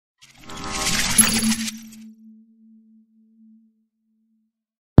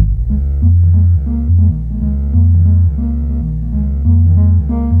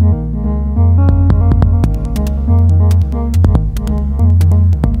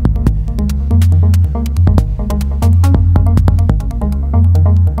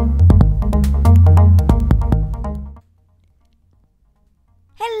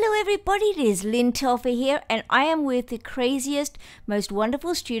Everybody, it is Lynn Telfer here, and I am with the craziest, most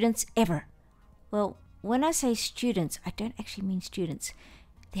wonderful students ever. Well, when I say students, I don't actually mean students.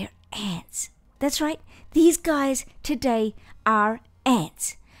 They're ants. That's right, these guys today are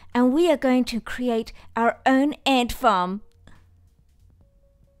ants, and we are going to create our own ant farm.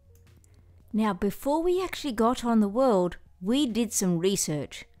 Now, before we actually got on the world, we did some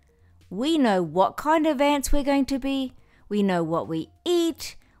research. We know what kind of ants we're going to be. We know what we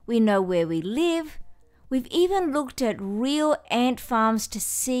eat. We know where we live. We've even looked at real ant farms to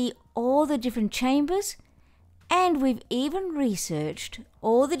see all the different chambers, and we've even researched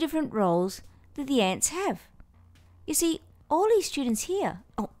all the different roles that the ants have. You see, all these students here,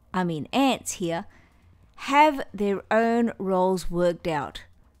 ants here, have their own roles worked out.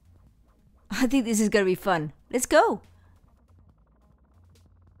 I think this is going to be fun. Let's go.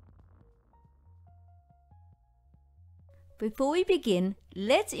 Before we begin,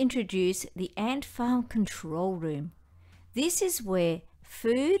 let's introduce the ant farm control room. This is where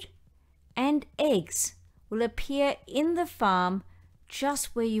food and eggs will appear in the farm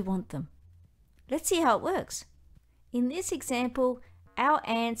just where you want them. Let's see how it works. In this example, our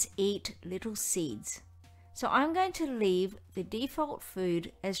ants eat little seeds. So I'm going to leave the default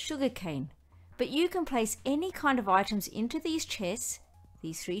food as sugarcane, but you can place any kind of items into these chests,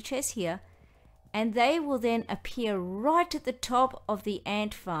 these 3 chests here, and they will then appear right at the top of the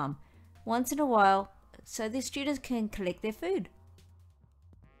ant farm once in a while so the students can collect their food.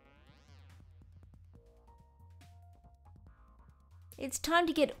 It's time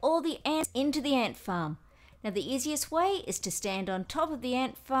to get all the ants into the ant farm. Now the easiest way is to stand on top of the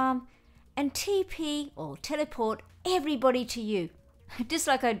ant farm and TP or teleport everybody to you, just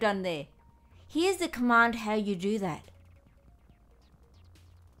like I've done there. Here's the command how you do that.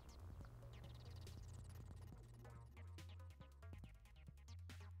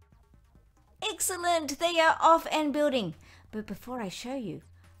 Excellent! They are off and building. But before I show you,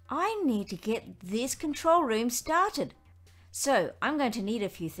 I need to get this control room started. So I'm going to need a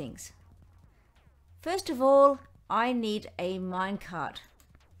few things. First of all, I need a minecart.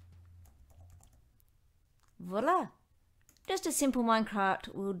 Voila! Just a simple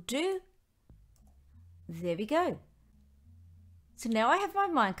minecart will do. There we go. So now I have my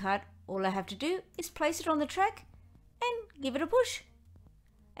minecart. All I have to do is place it on the track and give it a push.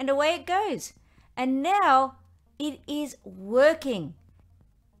 And away it goes. And now it is working.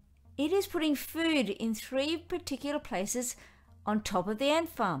 It is putting food in 3 particular places on top of the ant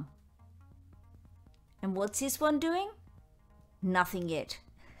farm. And what's this one doing? Nothing yet.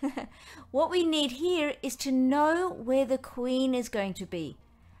 What we need here is to know where the queen is going to be.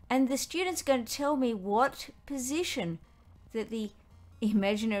 And the student's going to tell me what position that the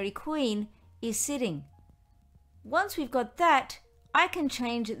imaginary queen is sitting. Once we've got that, I can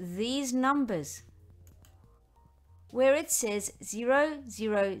change these numbers where it says 0,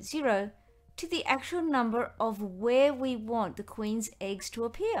 0, 0 to the actual number of where we want the queen's eggs to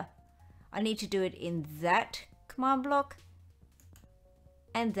appear. I need to do it in that command block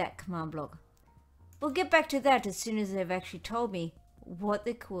and that command block. We'll get back to that as soon as they've actually told me what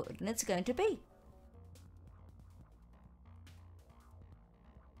the coordinates are going to be.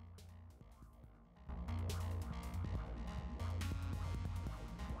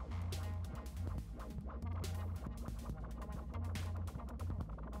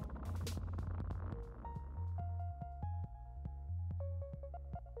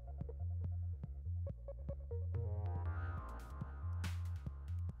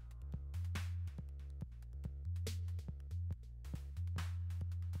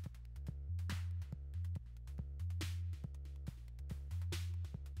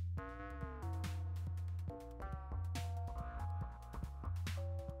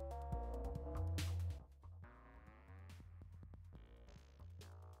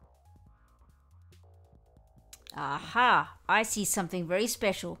 Aha! I see something very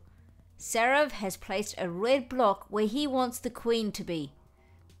special. Sarav has placed a red block where he wants the queen to be.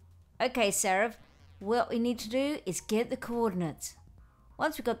 Okay, Sarav, what we need to do is get the coordinates.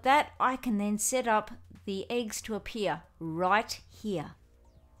 Once we've got that, I can then set up the eggs to appear right here.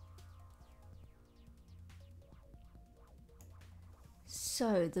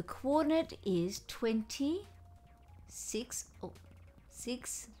 So the coordinate is 6,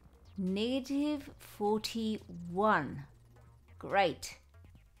 -41. Great.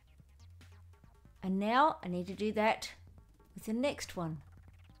 And now I need to do that with the next one.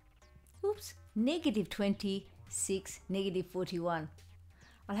 Oops, -26, -41.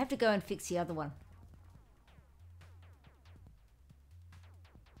 I'll have to go and fix the other one.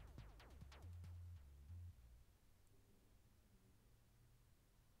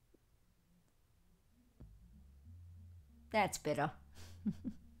 That's better.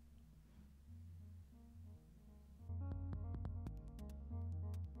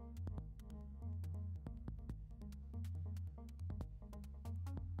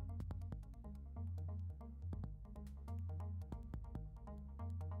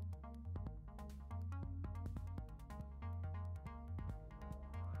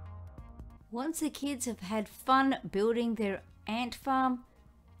 Once the kids have had fun building their ant farm,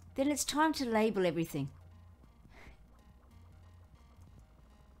 then it's time to label everything.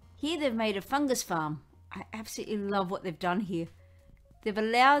 Here they've made a fungus farm. I absolutely love what they've done here. They've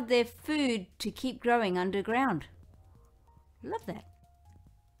allowed their food to keep growing underground. Love that.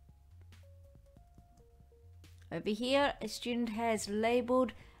 Over here, a student has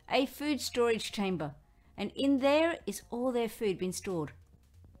labelled a food storage chamber, and in there is all their food been stored.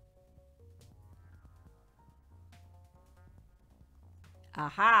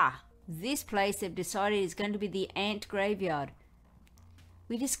 Aha! This place they've decided is going to be the ant graveyard.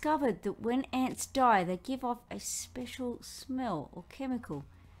 We discovered that when ants die, they give off a special smell or chemical,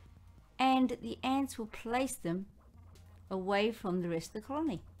 and the ants will place them away from the rest of the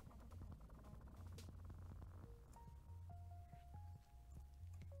colony.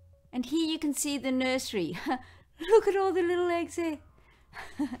 And here you can see the nursery. Look at all the little eggs there.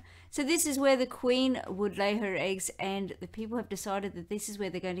 So this is where the queen would lay her eggs, and the people have decided that this is where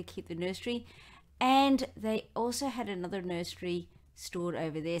they're going to keep the nursery. And they also had another nursery stored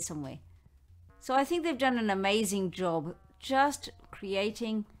over there somewhere. So I think they've done an amazing job just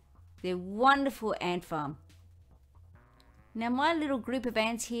creating their wonderful ant farm. Now my little group of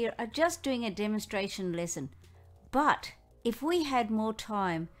ants here are just doing a demonstration lesson, but if we had more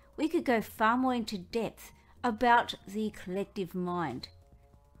time, we could go far more into depth about the collective mind.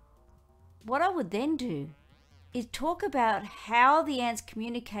 What I would then do is talk about how the ants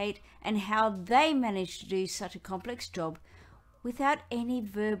communicate and how they manage to do such a complex job without any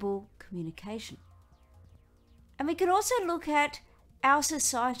verbal communication. And we could also look at our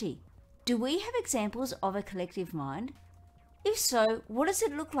society. Do we have examples of a collective mind? If so, what does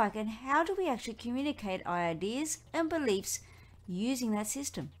it look like, and how do we actually communicate our ideas and beliefs using that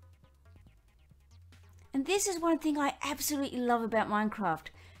system? And this is one thing I absolutely love about Minecraft.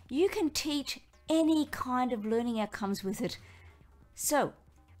 You can teach any kind of learning outcomes with it. So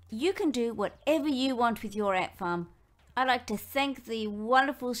you can do whatever you want with your ant farm. I'd like to thank the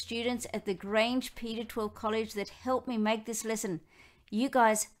wonderful students at the Grange Peter 12 College that helped me make this lesson. You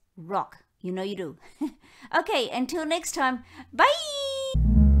guys rock. You know you do. Okay, until next time, bye!